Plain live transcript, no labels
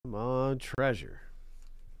on, treasure.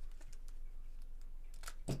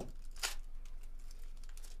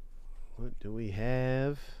 What do we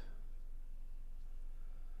have?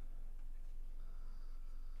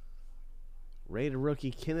 Rated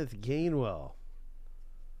rookie Kenneth Gainwell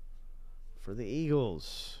for the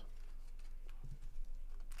Eagles.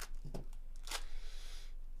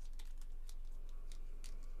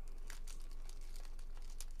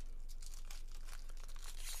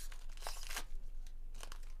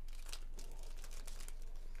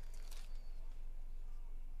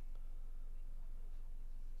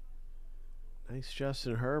 Nice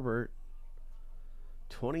Justin Herbert.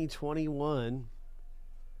 2021.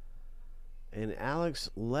 And Alex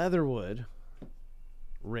Leatherwood,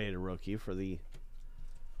 rated rookie for the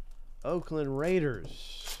Oakland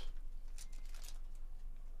Raiders.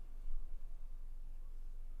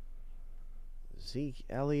 Zeke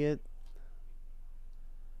Elliott.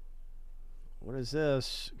 What is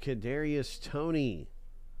this? Kadarius Toney,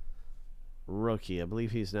 rookie. I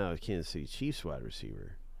believe he's now a Kansas City Chiefs wide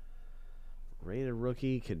receiver. Rated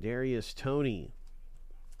rookie Kadarius Toney.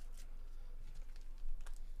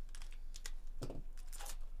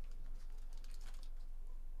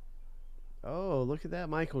 Oh, look at that,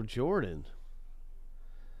 Michael Jordan.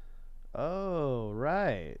 Oh,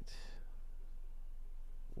 right.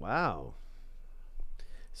 Wow.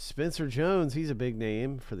 Spencer Jones, he's a big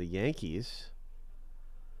name for the Yankees.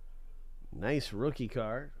 Nice rookie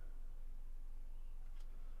card.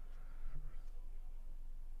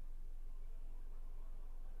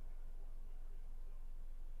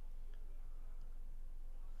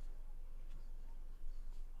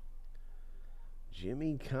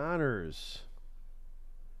 Jimmy Connors,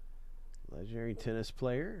 legendary tennis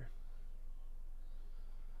player.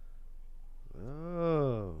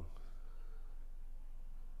 Oh.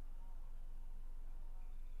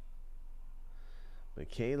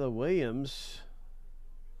 Michaela Williams.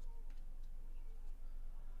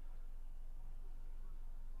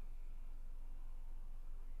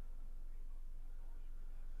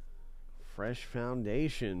 Fresh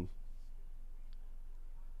Foundation.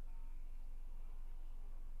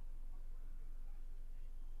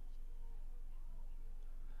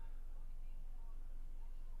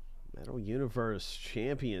 Metal Universe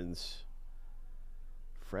Champions.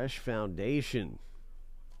 Fresh Foundation.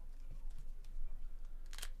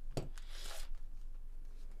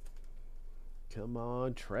 Come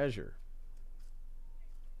on, treasure.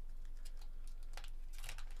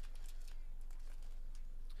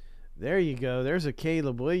 There you go. There's a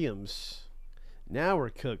Caleb Williams. Now we're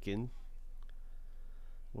cooking.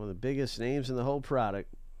 One of the biggest names in the whole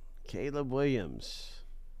product. Caleb Williams.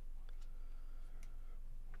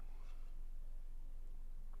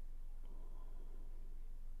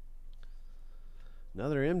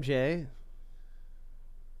 Another MJ.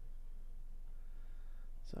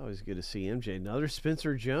 It's always good to see MJ. Another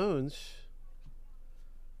Spencer Jones.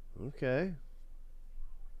 Okay.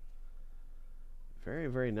 Very,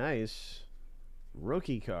 very nice.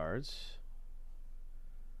 Rookie cards.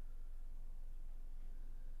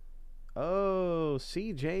 Oh,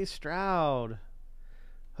 CJ Stroud.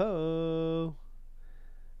 Ho.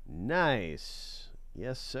 Nice.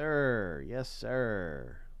 Yes, sir. Yes,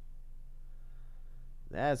 sir.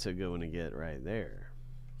 That's a good one to get right there.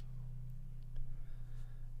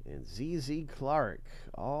 And ZZ Clark,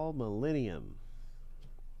 all Millennium.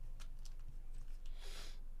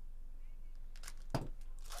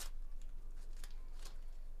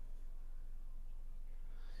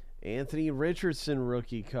 Anthony Richardson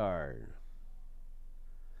rookie card.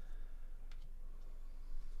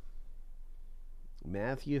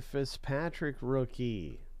 Matthew Fitzpatrick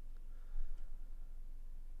rookie.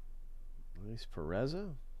 Nice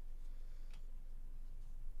Pereza.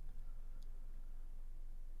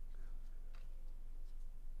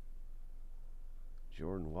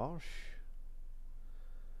 Jordan Walsh.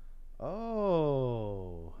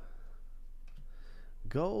 Oh.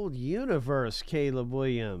 Gold Universe Caleb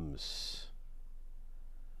Williams.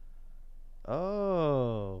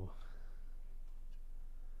 Oh.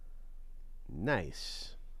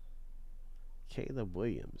 Nice. Caleb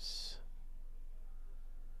Williams.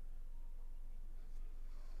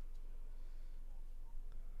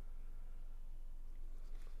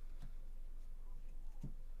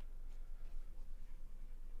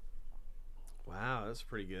 Wow, that's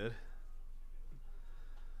pretty good.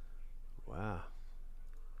 Wow.